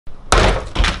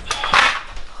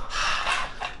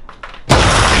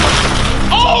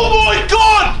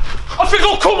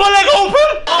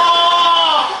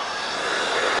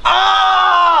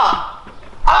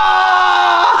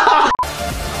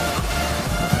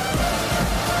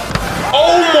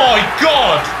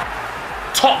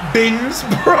bins,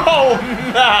 bro.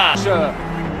 Nah.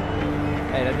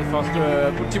 Et la défense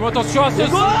de Ultimo, attention à ce...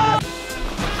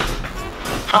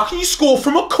 How can you score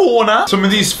from a corner? Some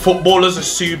of these footballers are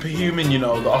superhuman, you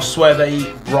know. I swear they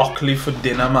eat broccoli for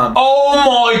dinner, man. Oh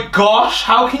my gosh,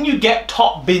 how can you get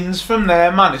top bins from there,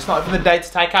 man? It's not even the day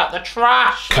to take out the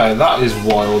trash. Okay, that is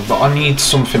wild, but I need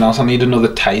something else. I need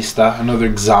another taster, another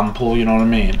example, you know what I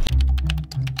mean?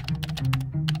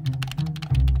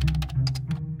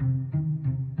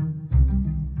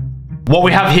 What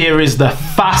we have here is the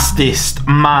fastest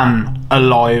man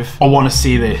alive. I want to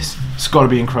see this. It's got to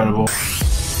be incredible.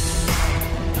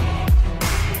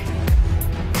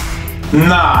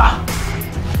 Nah.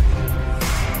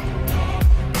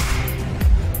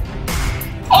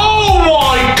 Oh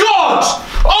my god!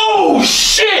 Oh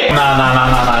shit!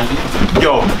 Nah.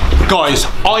 Yo, guys,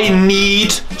 I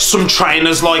need some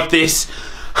trainers like this.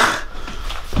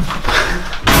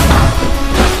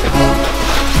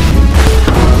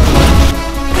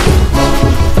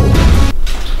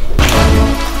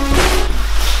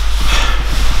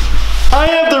 I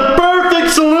have the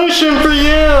perfect solution for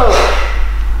you!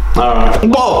 Alright.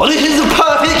 Whoa, this is the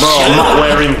perfect Bro, I'm not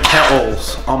wearing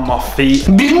kettles on my feet.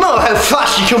 Do you know how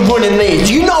fast you can run in these?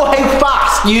 Do you know how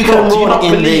fast you can run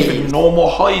in these? Normal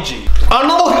hygiene. I'm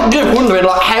not just wondering,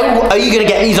 like, how are you gonna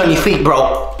get these on your feet,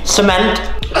 bro? Cement?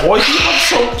 Why do you have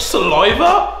so much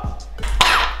saliva?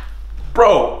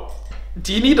 Bro,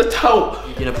 do you need a towel?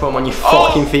 You're gonna put them on your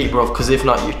fucking feet, bro, because if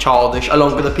not, you're childish,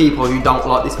 along with the people who don't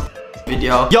like this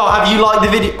video. Yo, have you liked the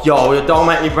video? Yo, don't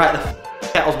make me break the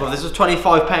kettles, bro. This is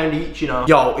 £25 each, you know.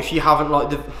 Yo, if you haven't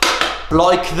liked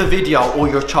the video, or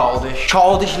you're childish.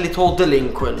 Childish little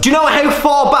delinquent. Do you know how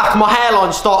far back my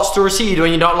hairline starts to recede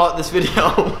when you don't like this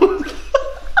video?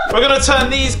 We're gonna turn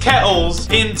these kettles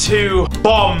into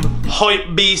bomb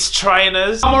hype beast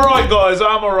trainers. I'm alright, guys,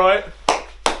 I'm alright.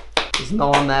 There's no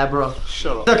one there, bro.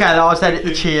 Shut up. It's okay though, I said it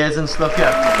to cheers and stuff,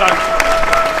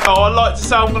 yeah. Oh, I'd like to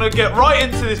say I'm gonna get right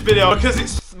into this video because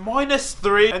it's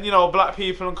 -3 and you know, black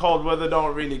people in cold weather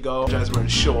don't really go. Jay's wearing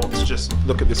shorts, just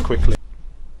look at this quickly.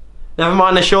 Never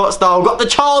mind the shorts though, got the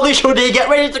childish hoodie, get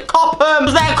ready to cop them,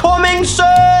 they're coming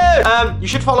soon! You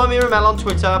should follow me and Mel on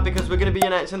Twitter because we're going to be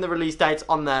announcing the release dates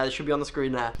on there, it should be on the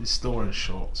screen there. He's still wearing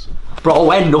shorts. Bro,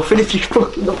 wear nothing if you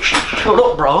fucking don't shut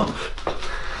up, bro.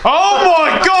 Oh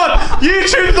my god!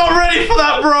 YouTube's not ready for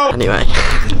that, bro! Anyway.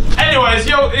 Anyways,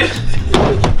 yo...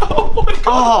 Oh my god!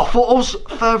 Oh, I thought I was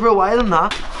further away than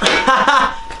that.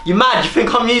 You mad? You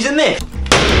think I'm using this?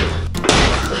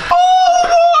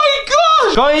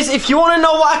 Guys, if you want to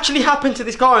know what actually happened to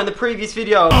this car in the previous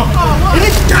video,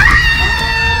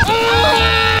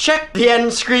 check the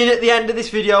end screen at the end of this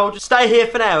video. Just stay here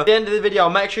for now. At the end of the video,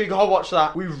 make sure you go watch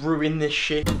that. We ruined this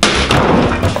shit.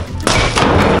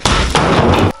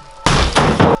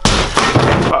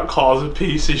 That car's a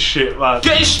piece of shit, man.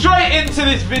 Getting straight into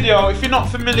this video, if you're not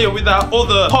familiar with our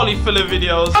other polyfiller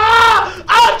videos.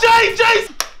 Jay!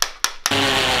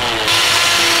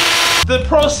 The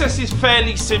process is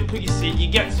fairly simple, you see. You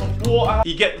get some water,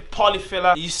 you get the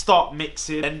polyfiller, you start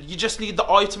mixing, and you just need the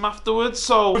item afterwards.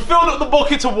 So we filled up the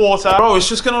bucket of water. Bro, it's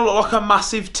just gonna look like a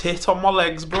massive tit on my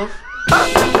legs, bro.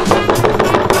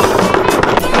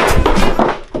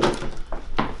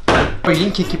 Oh, you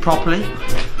didn't kick it properly.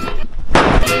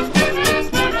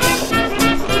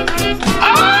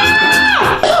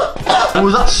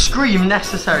 Was that scream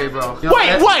necessary, bro?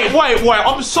 Wait,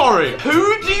 I'm sorry.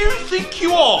 Who do you think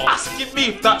you are asking me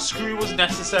if that screw was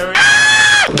necessary?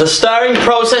 The stirring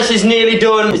process is nearly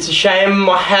done. It's a shame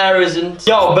my hair isn't.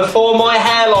 Yo, before my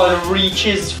hairline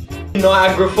reaches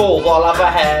Niagara Falls, I'll have a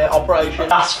hair operation.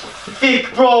 That's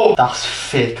thick, bro. That's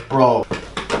thick, bro.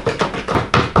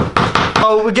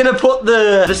 Oh, we're gonna put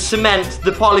the cement,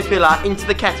 the polyfiller, into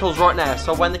the kettles right now.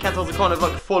 So when the kettles are kind of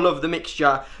like full of the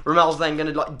mixture, Ramel's then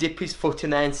gonna like dip his foot in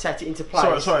there and set it into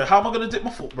place. Sorry, how am I gonna dip my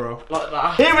foot, bro? Like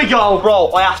that. Here we go,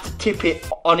 bro. I have to tip it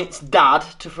on its dad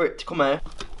for it to come out.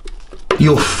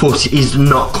 Your foot is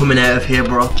not coming out of here,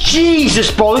 bro.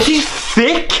 Jesus, bro, this is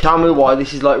thick. Tell me why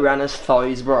this is like Rihanna's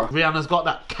thighs, bro. Rihanna's got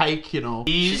that cake, you know.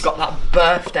 She's got that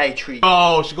birthday treat.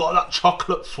 Oh, she got that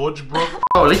chocolate fudge, bro.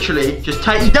 Oh, literally, just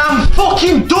take your damn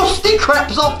fucking dusty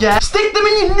crepes off, yeah? Stick them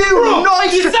in your new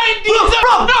nice... You saying these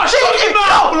are... No, shut your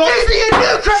mouth, bro. These are your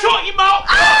new crepes. Shut your mouth.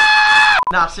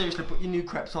 Nah, seriously, put your new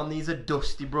crepes on. These are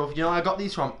dusty, bro. You know, I got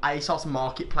these from ASOS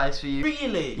Marketplace for you.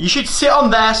 Really? You should sit on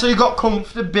there so you got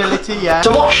comfortability, yeah?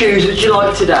 So what shoes would you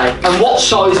like today? And what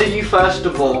size are you, first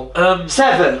of all?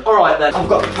 7. Alright then. I've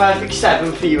got the perfect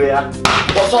 7 for you here.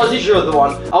 What size is your other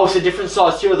one? Oh, it's a different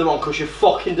size to your other one because you're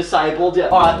fucking disabled, yeah?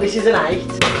 Alright, this is an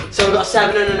 8. So we've got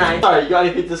 7 and an 8. Sorry, you got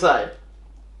anything to say?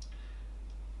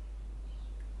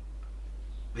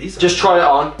 These Just try it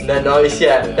on. They're nice,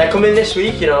 yeah. They're coming this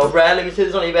week, you know. Rare limited,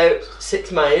 there's only about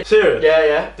 6 made. serious? Yeah,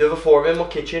 yeah. The other 4 are in my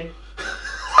kitchen.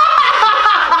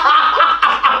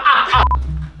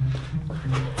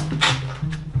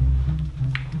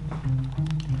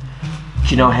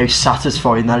 Do you know how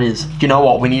satisfying that is? Do you know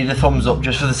what? We need a thumbs up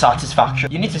just for the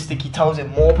satisfaction. You need to stick your toes in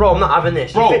more, bro. I'm not having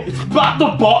this. Bro, it's at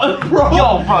the bottom, bro.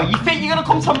 Yo, bro, you think you're gonna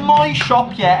come to my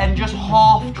shop, yeah, and just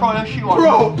half try a shoe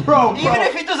on? Bro. Even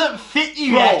if it doesn't fit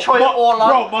you, yeah, try it all on.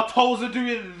 Bro, my toes are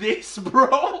doing this, bro.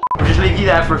 I'll just leave you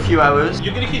there for a few hours.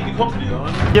 You're gonna keep me company though,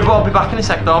 aren't you? Yeah, but I'll be back in a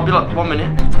sec though. I'll be like 1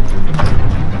 minute.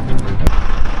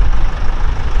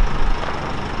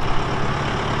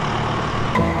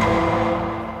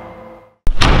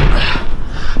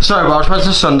 Sorry, bro, I went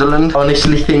to Sunderland. I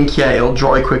honestly think, yeah, it'll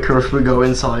dry quicker if we go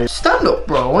inside. Stand up,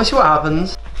 bro. I want to see what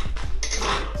happens.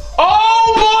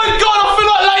 Oh my god, I feel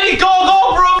like Lady Gaga,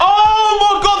 bro. Oh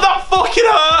my god, that fucking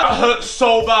hurt. That hurt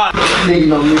so bad.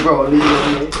 Lean on me, bro. Lean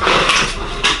on me.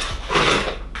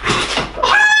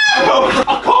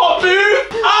 I can't move.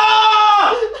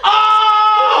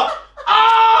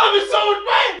 I'm in so much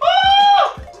pain.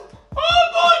 Oh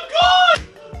my god.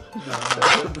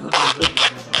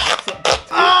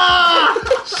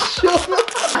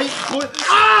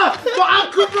 My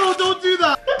ankle, bro, don't do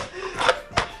that.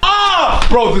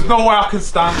 Bro, there's no way I can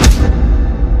stand.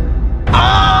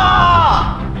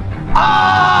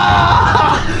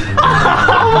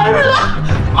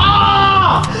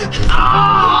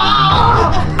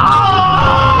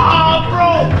 Bro.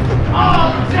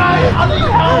 Jay, I need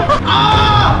help.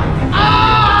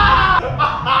 I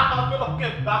feel like I'm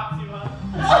getting back to you, man.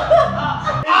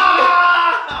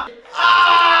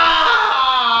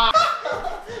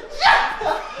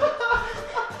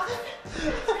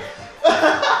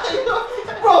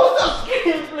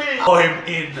 I'm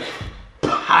in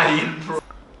pain, bro.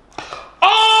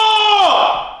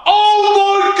 Oh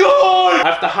my god! I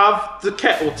have to have the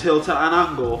kettle tilt at an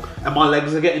angle, and my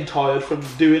legs are getting tired from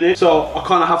doing it. So I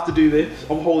kind of have to do this.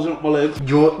 I'm holding up my legs.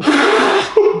 You're...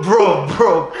 bro.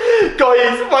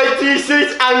 Guys, wait till you see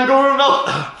this angle where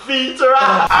my feet are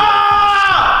at.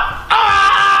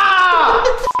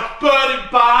 Burning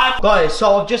bad. Guys,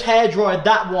 so I've just hair dried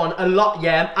that one a lot,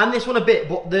 yeah, and this one a bit,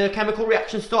 but the chemical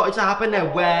reaction started to happen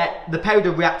now where the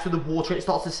powder reacts with the water and it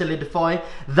starts to solidify.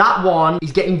 That one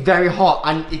is getting very hot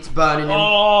and it's burning him.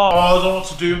 Oh, I don't know what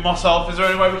to do with myself. Is there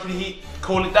any way we can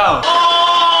cool it down?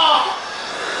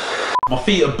 My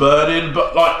feet are burning,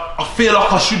 but like, I feel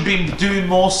like I should be doing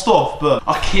more stuff, but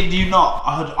I kid you not,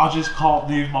 I just can't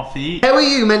move my feet. How are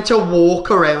you meant to walk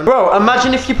around? Bro,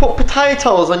 imagine if you put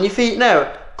potatoes on your feet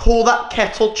now. Call that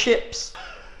kettle chips.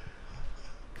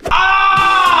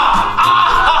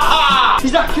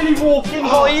 He's actually walking,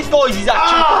 guys. He's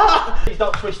actually... Please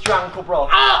don't twist your ankle, bro.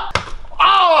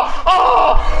 Oh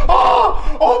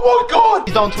my god!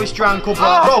 Please don't twist your ankle,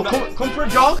 bro. Bro, come for a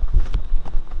jog.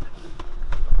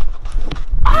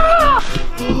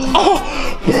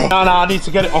 No, I need to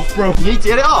get it off, bro. You need to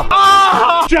get it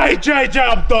off. Jay,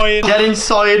 I'm dying. Get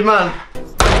inside, man.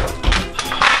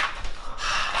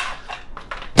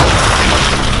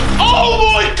 Oh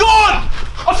my god!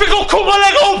 I think I'll cut my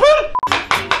leg open!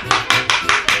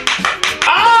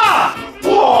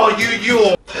 Oh,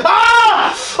 you!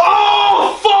 Oh,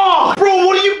 fuck! Bro,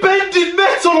 what are you bending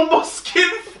metal on my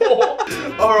skin for?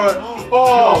 Alright.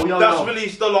 Oh, that's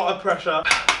released a lot of pressure.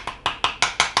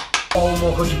 Oh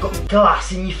my god, you've got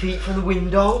glass in your feet from the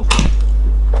window.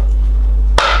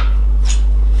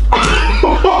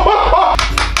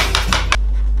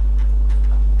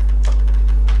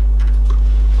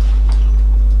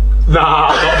 Nah,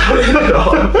 I'm not putting it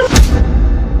on.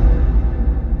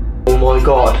 Oh my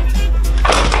god.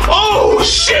 Oh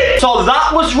shit! So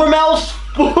that was Ramel's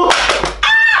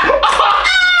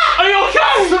Are you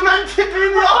okay? cemented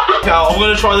in the eye. Now I'm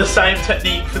gonna try the same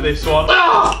technique for this one.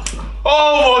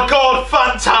 Oh my god,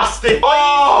 fantastic!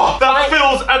 Oh, that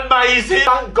feels amazing!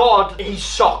 Thank God his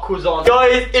sock was on.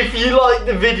 Guys, if you like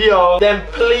the video, then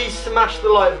please smash the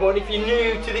like button. If you're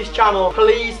new to this channel,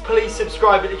 please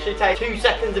subscribe. It literally takes 2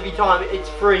 seconds of your time. It's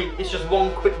free. It's just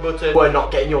one quick button. We're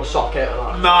not getting your sock out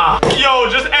of that. Nah. Yo,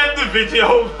 just end the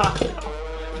video, man.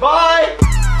 Bye!